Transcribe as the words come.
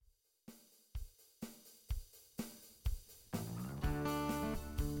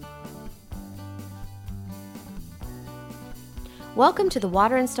Welcome to the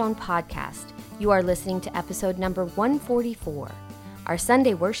Water and Stone podcast. You are listening to episode number 144. Our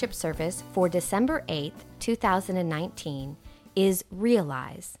Sunday worship service for December 8th, 2019 is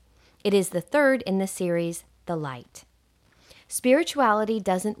Realize. It is the third in the series, The Light. Spirituality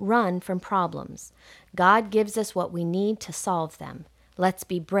doesn't run from problems. God gives us what we need to solve them. Let's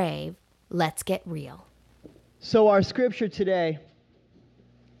be brave. Let's get real. So our scripture today,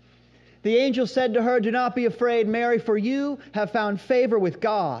 the angel said to her, "Do not be afraid, Mary, for you have found favor with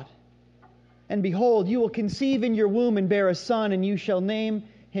God. And behold, you will conceive in your womb and bear a son, and you shall name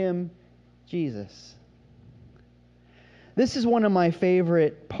him Jesus." This is one of my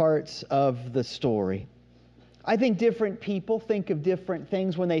favorite parts of the story. I think different people think of different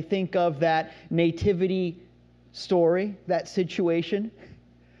things when they think of that nativity story, that situation.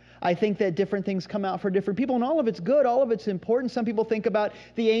 I think that different things come out for different people, and all of it's good, all of it's important. Some people think about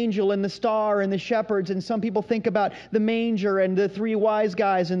the angel and the star and the shepherds, and some people think about the manger and the three wise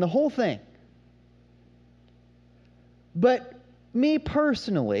guys and the whole thing. But me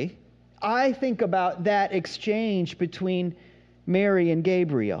personally, I think about that exchange between Mary and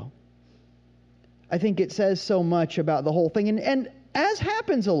Gabriel. I think it says so much about the whole thing. And as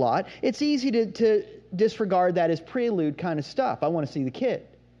happens a lot, it's easy to disregard that as prelude kind of stuff. I want to see the kid.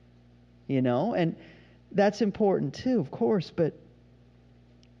 And that's important too, of course, but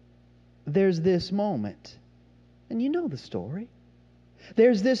there's this moment, and you know the story.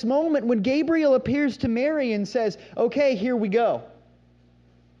 There's this moment when Gabriel appears to Mary and says, "Okay, here we go.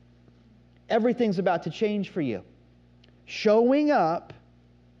 Everything's about to change for you." Showing up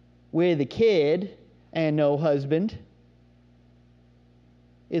with a kid and no husband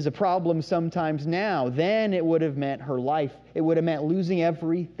is a problem sometimes now. Then it would have meant her life. It would have meant losing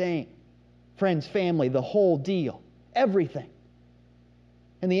everything. Friends, family, the whole deal. Everything.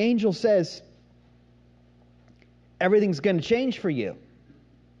 And the angel says, everything's going to change for you.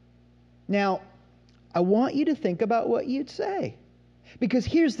 Now, I want you to think about what you'd say. Because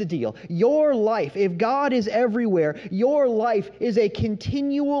here's the deal. Your life, if God is everywhere, your life is a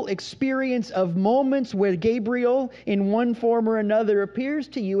continual experience of moments where Gabriel, in one form or another, appears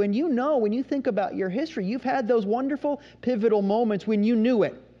to you. And when you think about your history, you've had those wonderful, pivotal moments when you knew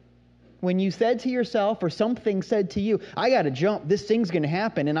it. When you said to yourself, or something said to you, "I got to jump, this thing's going to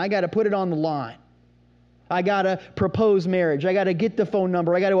happen, and I got to put it on the line. I got to propose marriage. I got to get the phone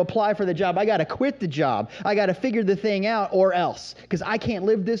number. I got to apply for the job. I got to quit the job. I got to figure the thing out, or else, because I can't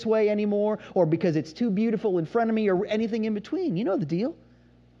live this way anymore, or because it's too beautiful in front of me, or anything in between." You know the deal.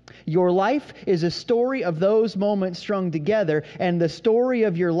 Your life is a story of those moments strung together, and the story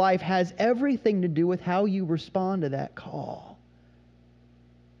of your life has everything to do with how you respond to that call.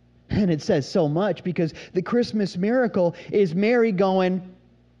 And it says so much because the Christmas miracle is Mary going,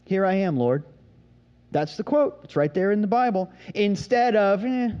 "Here I am, Lord." That's the quote. It's right there in the Bible. Instead of,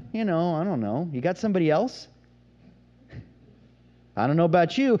 I don't know. You got somebody else? I don't know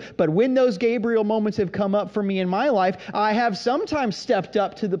about you, but when those Gabriel moments have come up for me in my life, I have sometimes stepped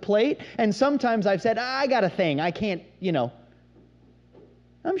up to the plate, and sometimes I've said, "I got a thing. I can't,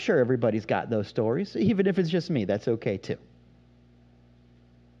 I'm sure everybody's got those stories. Even if it's just me, that's okay too.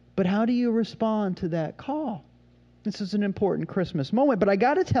 But how do you respond to that call? This is an important Christmas moment. But I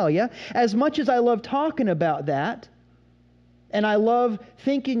got to tell you, as much as I love talking about that, and I love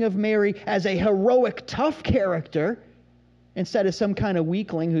thinking of Mary as a heroic, tough character, instead of some kind of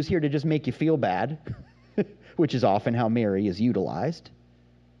weakling who's here to just make you feel bad, which is often how Mary is utilized.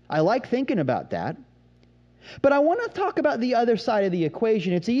 I like thinking about that. But I want to talk about the other side of the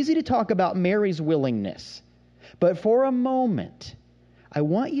equation. It's easy to talk about Mary's willingness. But for a moment, I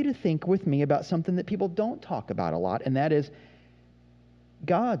want you to think with me about something that people don't talk about a lot, and that is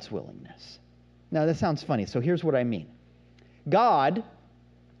God's willingness. Now, that sounds funny, so here's what I mean. God,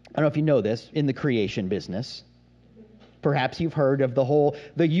 I don't know if you know this, in the creation business, perhaps you've heard of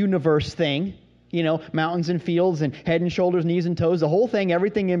the universe thing, mountains and fields and head and shoulders, knees and toes, the whole thing,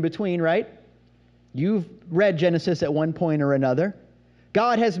 everything in between, right? You've read Genesis at one point or another.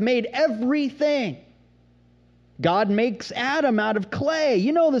 God has made everything. God makes Adam out of clay.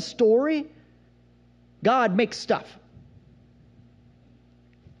 You know the story. God makes stuff.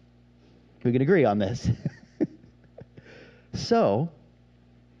 We can agree on this. So,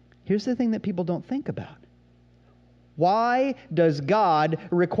 here's the thing that people don't think about. Why does God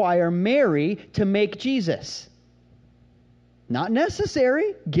require Mary to make Jesus? Not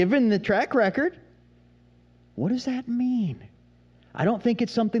necessary, given the track record. What does that mean? I don't think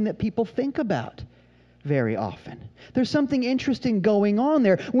it's something that people think about very often. There's something interesting going on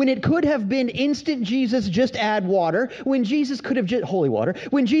there. When it could have been instant Jesus, just add water. When Jesus could have just, holy water.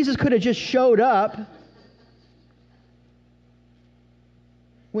 When Jesus could have just showed up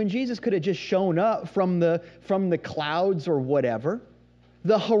when Jesus could have just shown up from the clouds or whatever.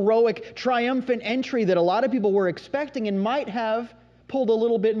 The heroic, triumphant entry that a lot of people were expecting and might have pulled a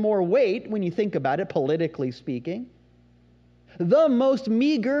little bit more weight when you think about it, politically speaking. The most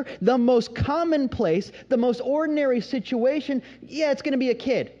meager, the most commonplace, the most ordinary situation, yeah, it's going to be a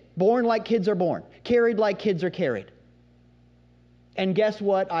kid. Born like kids are born. Carried like kids are carried. And guess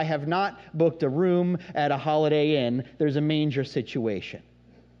what? I have not booked a room at a Holiday Inn. There's a manger situation.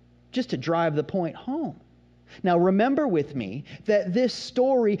 Just to drive the point home. Now remember with me that this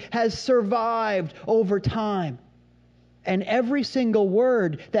story has survived over time. And every single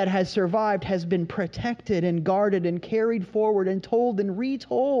word that has survived has been protected and guarded and carried forward and told and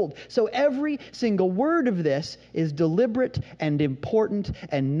retold. So every single word of this is deliberate and important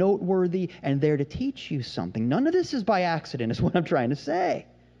and noteworthy and there to teach you something. None of this is by accident, is what I'm trying to say.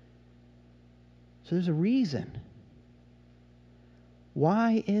 So there's a reason.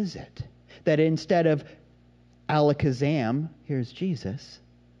 Why is it that instead of Alakazam, here's Jesus,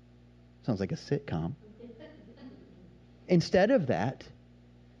 sounds like a sitcom. Instead of that,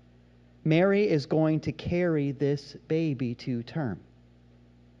 Mary is going to carry this baby to term.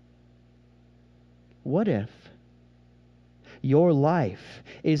 What if your life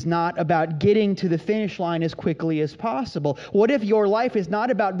is not about getting to the finish line as quickly as possible? What if your life is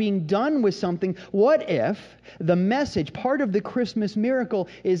not about being done with something? What if the message, part of the Christmas miracle,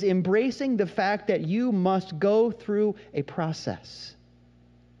 is embracing the fact that you must go through a process?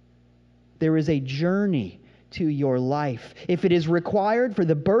 There is a journey to your life. If it is required for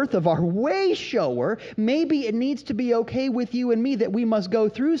the birth of our way shower, maybe it needs to be okay with you and me that we must go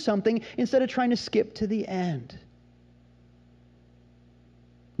through something instead of trying to skip to the end.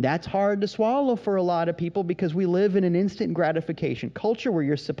 That's hard to swallow for a lot of people because we live in an instant gratification culture where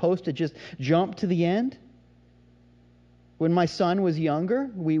you're supposed to just jump to the end. When my son was younger,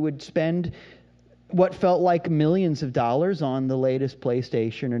 we would spend what felt like millions of dollars on the latest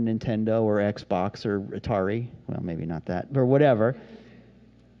PlayStation or Nintendo or Xbox or Atari. Well, maybe not that, or whatever.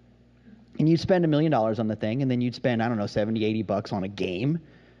 And you'd spend $1 million on the thing, and then you'd spend, $70, $80 on a game.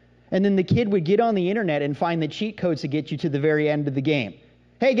 And then the kid would get on the internet and find the cheat codes to get you to the very end of the game.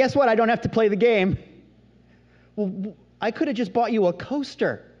 Hey, guess what? I don't have to play the game. Well, I could have just bought you a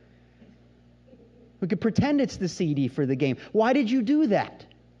coaster. We could pretend it's the CD for the game. Why did you do that?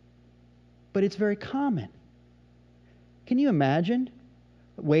 But it's very common. Can you imagine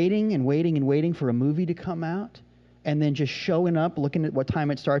waiting and waiting and waiting for a movie to come out and then just showing up, looking at what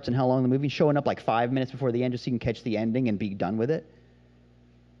time it starts and how long the movie, showing up like 5 minutes before the end just so you can catch the ending and be done with it?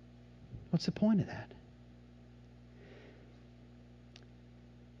 What's the point of that?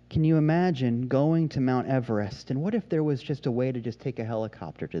 Can you imagine going to Mount Everest, and what if there was just a way to just take a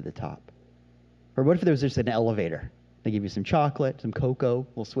helicopter to the top? Or what if there was just an elevator? They give you some chocolate, some cocoa, a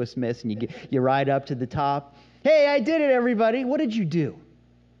little Swiss Miss, and you ride up to the top. Hey, I did it, everybody. What did you do?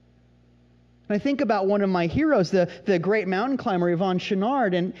 And I think about one of my heroes, the great mountain climber, Yvon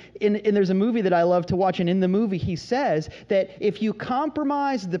Chouinard, and there's a movie that I love to watch, and in the movie he says that if you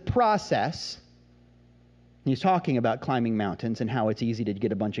compromise the process, he's talking about climbing mountains and how it's easy to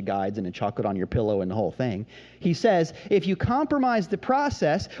get a bunch of guides and a chocolate on your pillow and the whole thing. He says, if you compromise the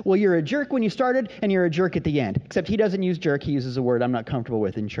process, well, you're a jerk when you started and you're a jerk at the end. Except he doesn't use jerk. He uses a word I'm not comfortable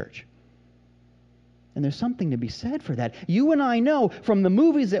with in church. And there's something to be said for that. You and I know from the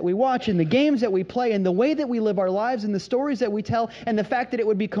movies that we watch and the games that we play and the way that we live our lives and the stories that we tell and the fact that it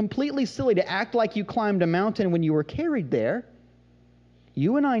would be completely silly to act like you climbed a mountain when you were carried there.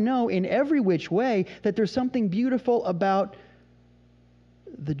 You and I know in every which way that there's something beautiful about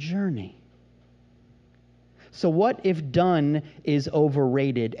the journey. So what if done is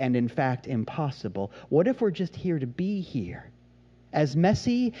overrated and in fact impossible? What if we're just here to be here? As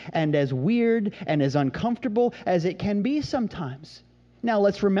messy and as weird and as uncomfortable as it can be sometimes. Now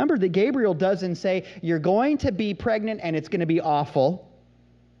let's remember that Gabriel doesn't say, you're going to be pregnant and it's going to be awful.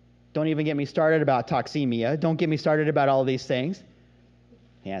 Don't even get me started about toxemia. Don't get me started about all these things.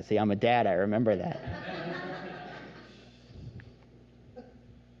 Yeah, see, I'm a dad. I remember that.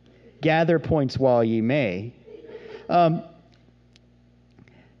 Gather points while ye may.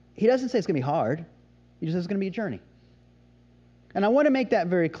 He doesn't say it's going to be hard. He just says it's going to be a journey. And I want to make that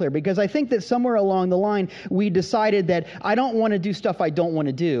very clear because I think that somewhere along the line we decided that I don't want to do stuff I don't want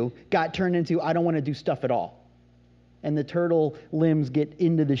to do got turned into I don't want to do stuff at all. And the turtle limbs get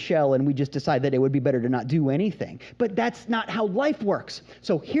into the shell and we just decide that it would be better to not do anything. But that's not how life works.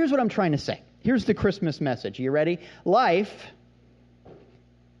 So here's what I'm trying to say. Here's the Christmas message. Are you ready? Life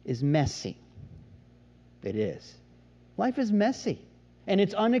is messy. It is. Life is messy. And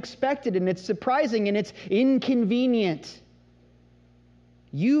it's unexpected and it's surprising and it's inconvenient.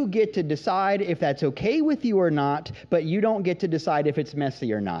 You get to decide if that's okay with you or not, but you don't get to decide if it's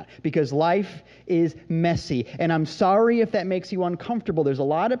messy or not, because life is messy. And I'm sorry if that makes you uncomfortable. There's a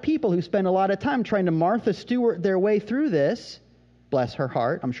lot of people who spend a lot of time trying to Martha Stewart their way through this. Bless her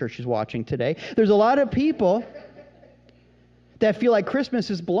heart. I'm sure she's watching today. There's a lot of people that feel like Christmas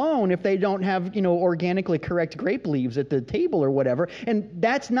is blown if they don't have, organically correct grape leaves at the table or whatever. And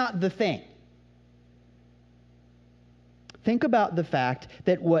that's not the thing. Think about the fact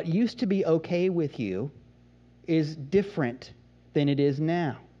that what used to be okay with you is different than it is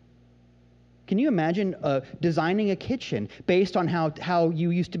now. Can you imagine designing a kitchen based on how you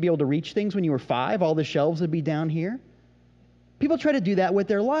used to be able to reach things when you were 5? All the shelves would be down here. People try to do that with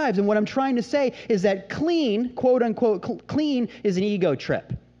their lives. And what I'm trying to say is that clean, quote unquote, clean is an ego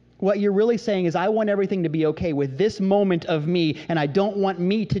trip. What you're really saying is, I want everything to be okay with this moment of me, and I don't want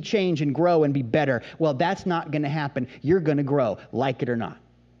me to change and grow and be better. Well, that's not going to happen. You're going to grow, like it or not.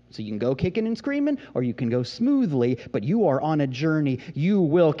 So you can go kicking and screaming, or you can go smoothly, but you are on a journey. You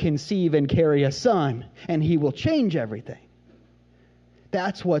will conceive and carry a son, and he will change everything.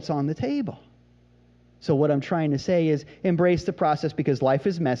 That's what's on the table. So what I'm trying to say is, embrace the process, because life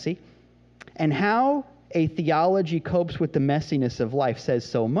is messy, and how a theology copes with the messiness of life says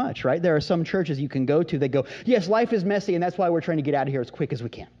so much, right? There are some churches you can go to that go, yes, life is messy, and that's why we're trying to get out of here as quick as we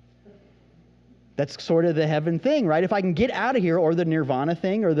can. That's sort of the heaven thing, right? If I can get out of here, or the nirvana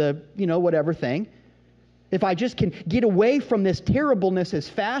thing, or the, whatever thing, if I just can get away from this terribleness as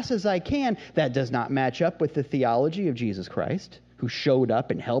fast as I can, that does not match up with the theology of Jesus Christ, who showed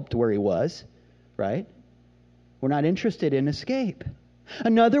up and helped where he was, right? We're not interested in escape.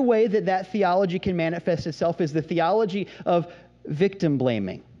 Another way that theology can manifest itself is the theology of victim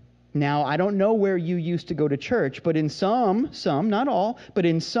blaming. Now, I don't know where you used to go to church, but in some, not all, but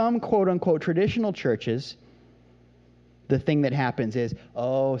in some quote-unquote traditional churches, the thing that happens is,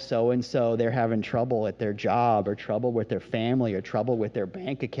 oh, so-and-so, they're having trouble at their job, or trouble with their family, or trouble with their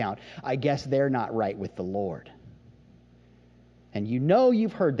bank account. I guess they're not right with the Lord. And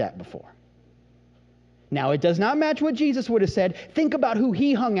you've heard that before. Now, it does not match what Jesus would have said. Think about who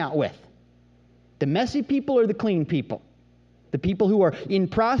he hung out with. The messy people or the clean people? The people who are in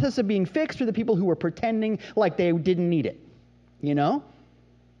process of being fixed, or the people who are pretending like they didn't need it?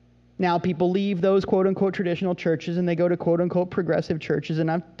 Now, people leave those quote-unquote traditional churches and they go to quote-unquote progressive churches, and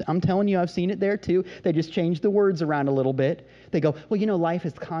I'm telling you, I've seen it there too. They just change the words around a little bit. They go, well, life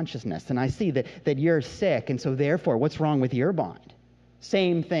is consciousness, and I see that you're sick, and so therefore, what's wrong with your mind?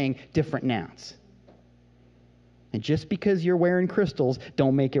 Same thing, different nouns. And just because you're wearing crystals,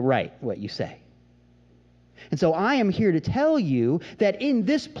 don't make it right, what you say. And so I am here to tell you that in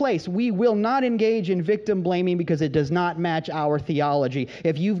this place, we will not engage in victim blaming, because it does not match our theology.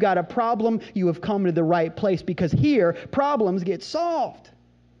 If you've got a problem, you have come to the right place, because here, problems get solved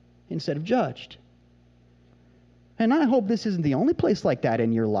instead of judged. And I hope this isn't the only place like that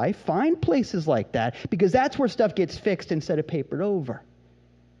in your life. Find places like that, because that's where stuff gets fixed instead of papered over.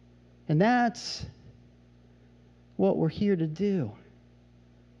 And that's what we're here to do.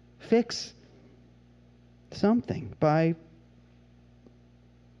 Fix something by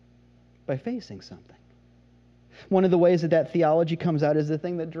facing something. One of the ways that theology comes out is the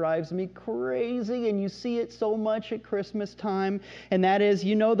thing that drives me crazy, and you see it so much at Christmas time, and that is,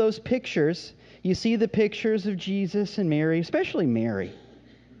 those pictures. You see the pictures of Jesus and Mary, especially Mary,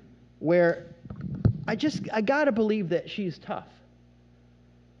 where I gotta believe that she's tough.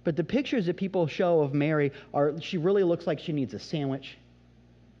 But the pictures that people show of Mary she really looks like she needs a sandwich.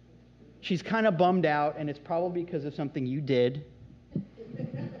 She's kind of bummed out, and it's probably because of something you did.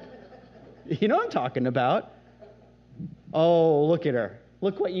 You know what I'm talking about. Oh, look at her.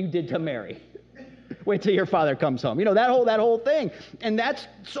 Look what you did to Mary. Wait till your father comes home. That whole thing. And that's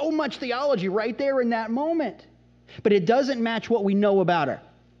so much theology right there in that moment. But it doesn't match what we know about her.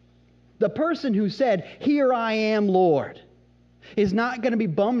 The person who said, "Here I am, Lord," is not going to be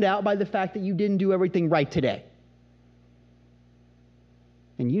bummed out by the fact that you didn't do everything right today.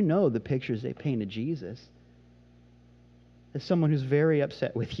 And the pictures they paint of Jesus as someone who's very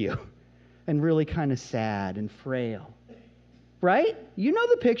upset with you and really kind of sad and frail. Right?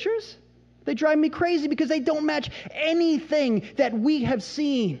 The pictures. They drive me crazy because they don't match anything that we have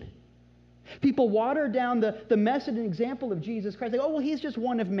seen. People water down the message and example of Jesus Christ. They go, oh, well, he's just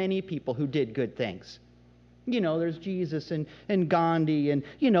one of many people who did good things. There's Jesus and Gandhi and,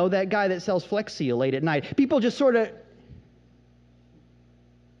 that guy that sells Flex Seal late at night. People just sort of...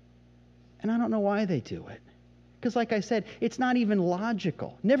 And I don't know why they do it. Because like I said, it's not even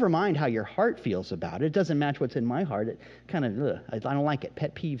logical. Never mind how your heart feels about it. It doesn't match what's in my heart. It kind of, I don't like it.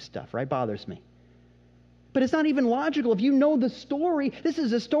 Pet peeve stuff, right? Bothers me. But it's not even logical. If you know the story, this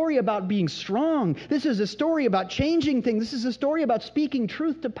is a story about being strong. This is a story about changing things. This is a story about speaking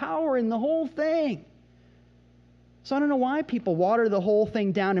truth to power in the whole thing. So I don't know why people water the whole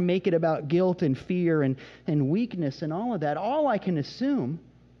thing down and make it about guilt and fear and weakness and all of that. All I can assume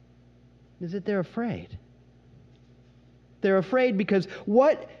is that they're afraid. They're afraid because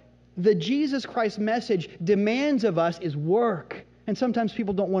what the Jesus Christ message demands of us is work. And sometimes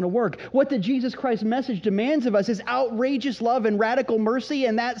people don't want to work. What the Jesus Christ message demands of us is outrageous love and radical mercy,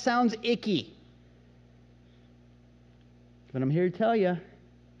 and that sounds icky. But I'm here to tell you,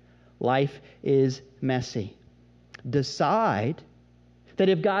 life is messy. Decide that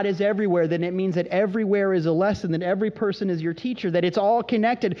if God is everywhere, then it means that everywhere is a lesson, that every person is your teacher, that it's all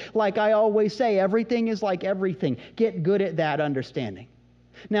connected. Like I always say, everything is like everything. Get good at that understanding.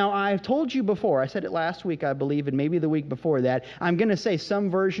 Now, I've told you before, I said it last week, I believe, and maybe the week before that, I'm going to say some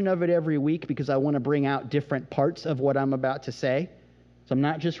version of it every week because I want to bring out different parts of what I'm about to say. So I'm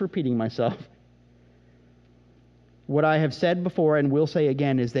not just repeating myself. What I have said before and will say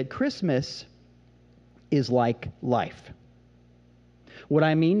again is that Christmas is like life. What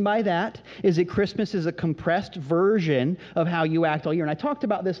I mean by that is that Christmas is a compressed version of how you act all year. And I talked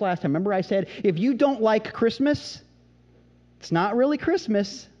about this last time. Remember I said, if you don't like Christmas, it's not really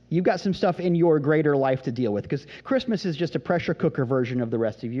Christmas. You've got some stuff in your greater life to deal with because Christmas is just a pressure cooker version of the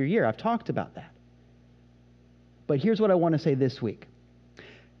rest of your year. I've talked about that. But here's what I want to say this week.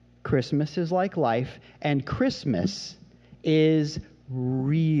 Christmas is like life, and Christmas is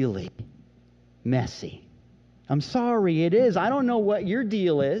really messy. I'm sorry, it is. I don't know what your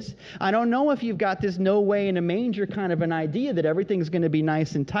deal is. I don't know if you've got this no way in a manger kind of an idea that everything's going to be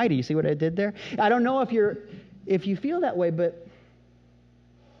nice and tidy. You see what I did there? I don't know if you feel that way, but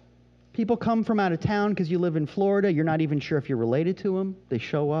people come from out of town because you live in Florida. You're not even sure if you're related to them. They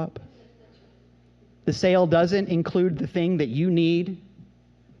show up. The sale doesn't include the thing that you need.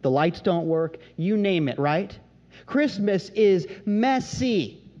 The lights don't work. You name it, right? Christmas is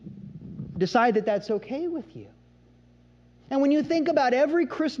messy. Decide that that's okay with you. And when you think about every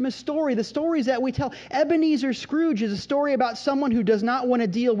Christmas story, the stories that we tell, Ebenezer Scrooge is a story about someone who does not want to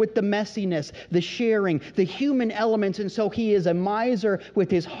deal with the messiness, the sharing, the human elements, and so he is a miser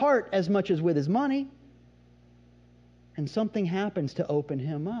with his heart as much as with his money. And something happens to open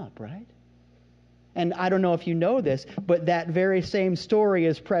him up, right? And I don't know if you know this, but that very same story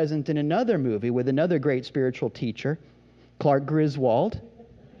is present in another movie with another great spiritual teacher, Clark Griswold.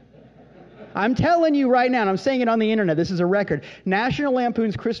 I'm telling you right now, and I'm saying it on the internet, this is a record. National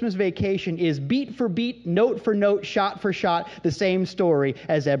Lampoon's Christmas Vacation is beat for beat, note for note, shot for shot, the same story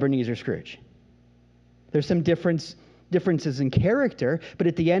as Ebenezer Scrooge. There's some differences in character, but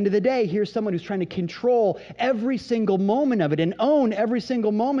at the end of the day, here's someone who's trying to control every single moment of it and own every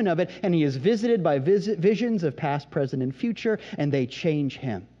single moment of it, and he is visited by visions of past, present, and future, and they change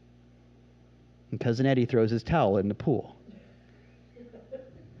him. And Cousin Eddie throws his towel in the pool.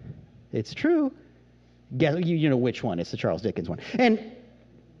 It's true. You know which one. It's the Charles Dickens one.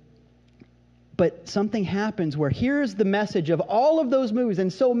 But something happens where here's the message of all of those movies,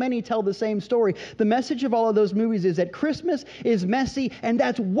 and so many tell the same story. The message of all of those movies is that Christmas is messy, and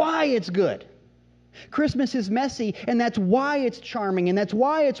that's why it's good. Christmas is messy, and that's why it's charming, and that's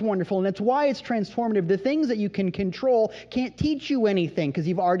why it's wonderful, and that's why it's transformative. The things that you can control can't teach you anything because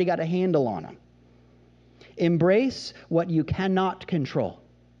you've already got a handle on them. Embrace what you cannot control.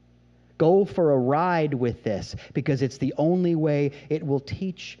 Go for a ride with this because it's the only way it will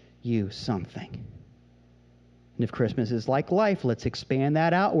teach you something. And if Christmas is like life, let's expand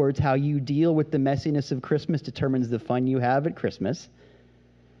that outwards. How you deal with the messiness of Christmas determines the fun you have at Christmas.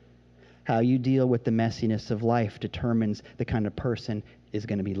 How you deal with the messiness of life determines the kind of person is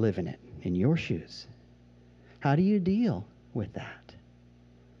going to be living it in your shoes. How do you deal with that?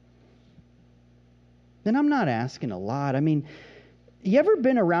 Then I'm not asking a lot. I mean, you ever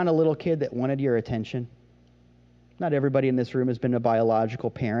been around a little kid that wanted your attention? Not everybody in this room has been a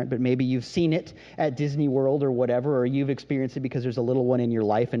biological parent, but maybe you've seen it at Disney World or whatever, or you've experienced it because there's a little one in your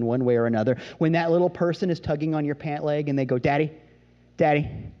life in one way or another. When that little person is tugging on your pant leg and they go, "Daddy, Daddy,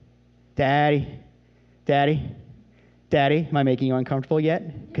 Daddy, Daddy, Daddy." Am I making you uncomfortable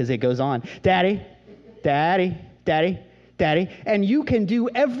yet? Because it goes on. "Daddy, Daddy, Daddy, Daddy." And you can do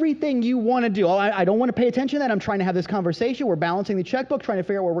everything you want to do. Oh, I don't want to pay attention to that. I'm trying to have this conversation. We're balancing the checkbook, trying to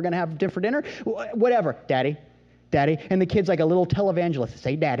figure out where we're going to have dinner for dinner. Whatever. "Daddy, Daddy." And the kid's like a little televangelist.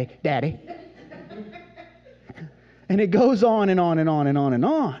 "Say Daddy, Daddy." And it goes on and on and on and on and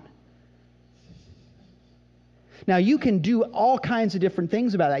on. Now, you can do all kinds of different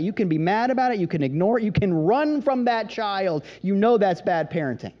things about that. You can be mad about it. You can ignore it. You can run from that child. You know that's bad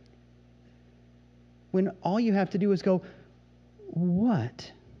parenting. when all you have to do is go,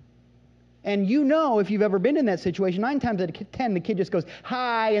 what? And you know, if you've ever been in that situation, 9 times out of 10, the kid just goes,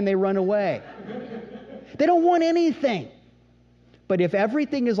 hi, and they run away. They don't want anything. But if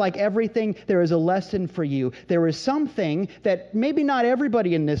everything is like everything, there is a lesson for you. There is something that maybe not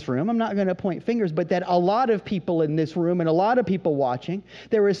everybody in this room, I'm not going to point fingers, but that a lot of people in this room and a lot of people watching,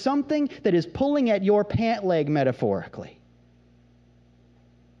 there is something that is pulling at your pant leg metaphorically.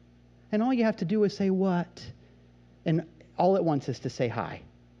 And all you have to do is say, what? And all it wants is to say hi.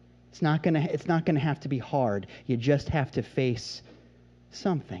 It's not going to have to be hard. You just have to face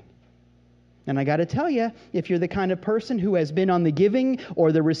something. And I got to tell you, if you're the kind of person who has been on the giving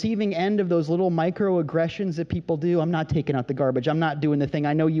or the receiving end of those little microaggressions that people do, I'm not taking out the garbage. I'm not doing the thing.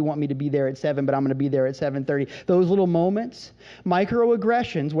 I know you want me to be there at 7, but I'm going to be there at 7:30. Those little moments,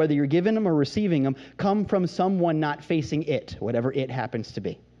 microaggressions, whether you're giving them or receiving them, come from someone not facing it, whatever it happens to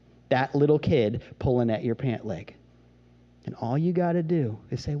be. That little kid pulling at your pant leg. And all you got to do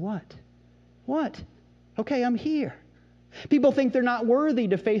is say, what? What? Okay, I'm here. People think they're not worthy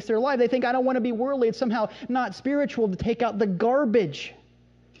to face their life. They think, I don't want to be worldly. It's somehow not spiritual to take out the garbage.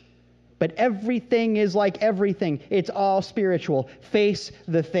 But everything is like everything. It's all spiritual. Face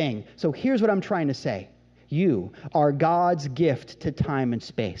the thing. So here's what I'm trying to say. You are God's gift to time and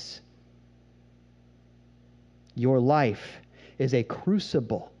space. Your life is a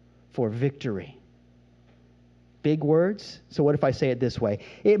crucible for victory. Big words. So what if I say it this way?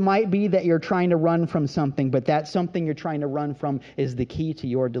 It might be that you're trying to run from something, but that something you're trying to run from is the key to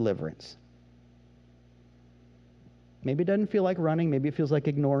your deliverance. Maybe it doesn't feel like running. Maybe it feels like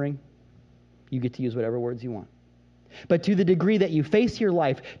ignoring. You get to use whatever words you want. But to the degree that you face your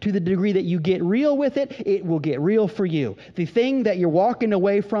life, to the degree that you get real with it, it will get real for you. The thing that you're walking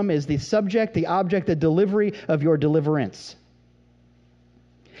away from is the subject, the object, the delivery of your deliverance.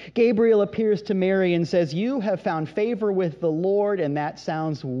 Gabriel appears to Mary and says, you have found favor with the Lord, and that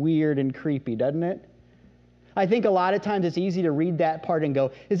sounds weird and creepy, doesn't it? I think a lot of times it's easy to read that part and go,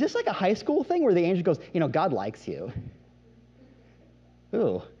 is this like a high school thing where the angel goes, God likes you?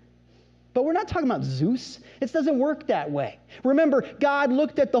 Ooh. But we're not talking about Zeus. It doesn't work that way. Remember, God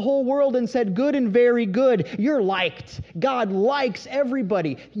looked at the whole world and said, good and very good. You're liked. God likes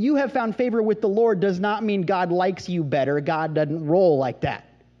everybody. You have found favor with the Lord does not mean God likes you better. God doesn't roll like that.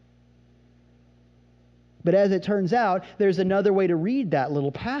 But as it turns out, there's another way to read that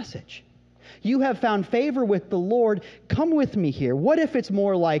little passage. You have found favor with the Lord. Come with me here. What if it's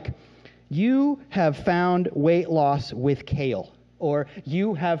more like, you have found weight loss with kale, or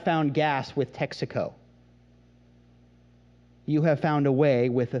you have found gas with Texaco. You have found a way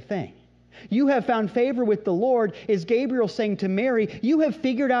with a thing. You have found favor with the Lord is Gabriel saying to Mary, you have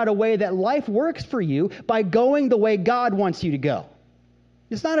figured out a way that life works for you by going the way God wants you to go.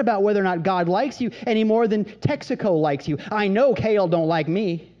 It's not about whether or not God likes you any more than Texaco likes you. I know kale don't like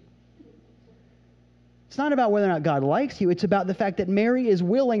me. It's not about whether or not God likes you. It's about the fact that Mary is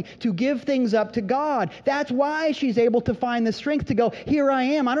willing to give things up to God. That's why she's able to find the strength to go, here I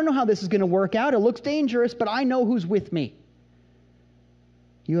am. I don't know how this is going to work out. It looks dangerous, but I know who's with me.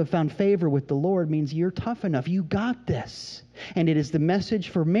 You have found favor with the Lord means you're tough enough. You got this. And it is the message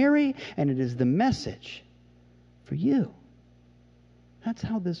for Mary, and it is the message for you. That's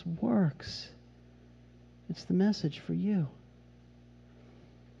how this works. It's the message for you.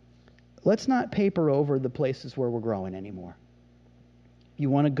 Let's not paper over the places where we're growing anymore. If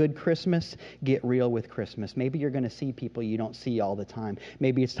you want a good Christmas, get real with Christmas. Maybe you're going to see people you don't see all the time.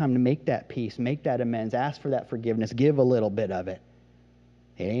 Maybe it's time to make that peace, make that amends, ask for that forgiveness, give a little bit of it.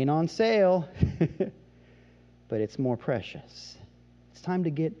 It ain't on sale, but it's more precious. It's time to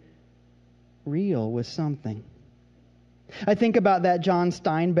get real with something. I think about that John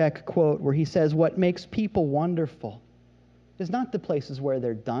Steinbeck quote where he says, what makes people wonderful is not the places where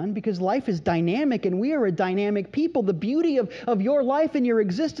they're done, because life is dynamic and we are a dynamic people. The beauty of your life and your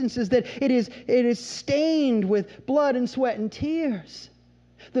existence is that it is stained with blood and sweat and tears.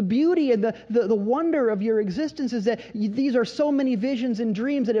 The beauty and the wonder of your existence is that these are so many visions and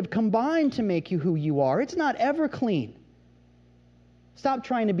dreams that have combined to make you who you are. It's not ever clean. Stop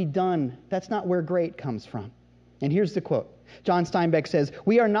trying to be done. That's not where great comes from. And here's the quote. John Steinbeck says,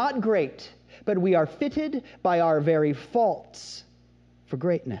 we are not great, but we are fitted by our very faults for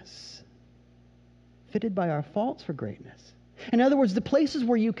greatness. Fitted by our faults for greatness. In other words, the places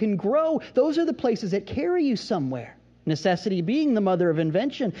where you can grow, those are the places that carry you somewhere. Necessity being the mother of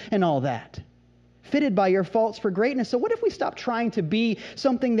invention and all that. Fitted by your faults for greatness. So what if we stop trying to be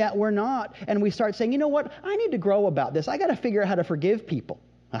something that we're not, and we start saying, you know what, I need to grow about this. I got to figure out how to forgive people.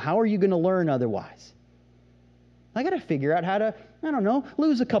 Now, how are you going to learn otherwise? I got to figure out how to, I don't know,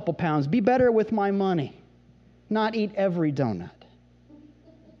 lose a couple pounds, be better with my money, not eat every donut.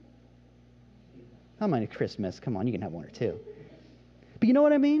 How many Christmas? Come on, you can have one or two. But you know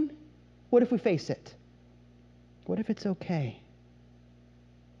what I mean? What if we face it? What if it's okay?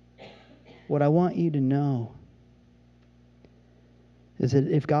 What I want you to know is that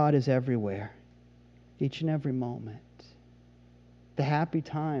if God is everywhere, each and every moment, the happy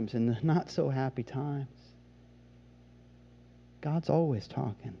times and the not so happy times, God's always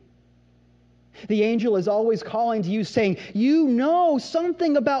talking. The angel is always calling to you saying, you know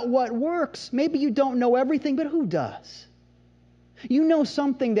something about what works. Maybe you don't know everything, but who does? You know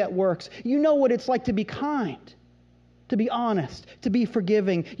something that works. You know what it's like to be kind, to be honest, to be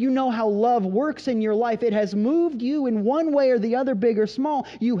forgiving. You know how love works in your life. It has moved you in one way or the other, big or small.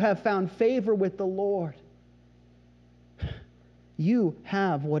 You have found favor with the Lord. You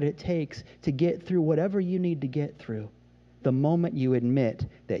have what it takes to get through whatever you need to get through the moment you admit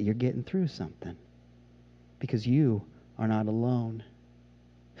that you're getting through something. Because you are not alone.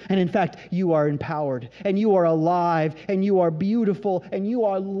 And in fact, you are empowered, and you are alive, and you are beautiful, and you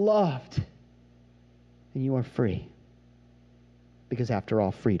are loved, and you are free. Because after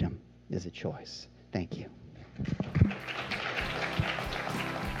all, freedom is a choice. Thank you.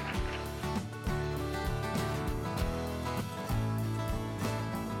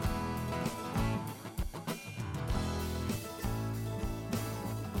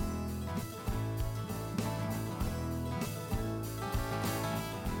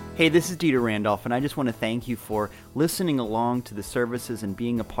 Hey, this is Dieter Randolph, and I just want to thank you for listening along to the services and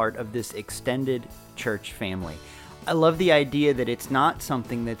being a part of this extended church family. I love the idea that it's not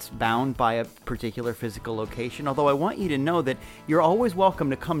something that's bound by a particular physical location, although I want you to know that you're always welcome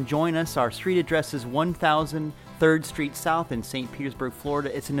to come join us. Our street address is 1000 3rd Street South in St. Petersburg,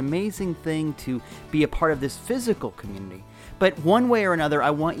 Florida. It's an amazing thing to be a part of this physical community. But one way or another,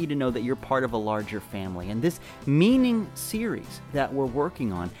 I want you to know that you're part of a larger family. And this meaning series that we're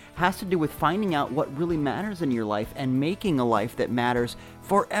working on has to do with finding out what really matters in your life and making a life that matters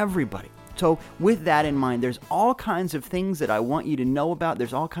for everybody. So with that in mind, there's all kinds of things that I want you to know about.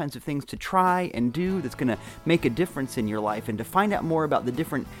 There's all kinds of things to try and do that's going to make a difference in your life. And to find out more about the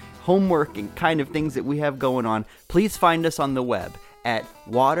different homework and kind of things that we have going on, please find us on the web at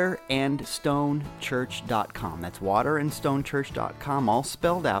waterandstonechurch.com. That's waterandstonechurch.com, all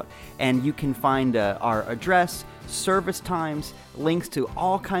spelled out. And you can find our address, service times, links to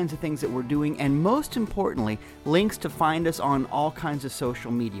all kinds of things that we're doing, and most importantly, links to find us on all kinds of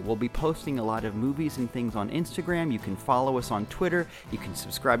social media. We'll be posting a lot of movies and things on Instagram. You can follow us on Twitter. You can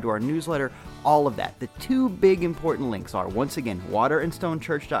subscribe to our newsletter, all of that. The two big important links are, once again,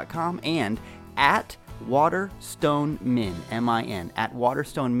 waterandstonechurch.com and at Waterstone Min, M-I-N, at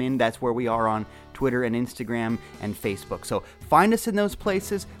Waterstone Min. That's where we are on Twitter and Instagram and Facebook. So find us in those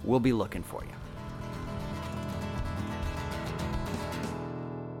places. We'll be looking for you.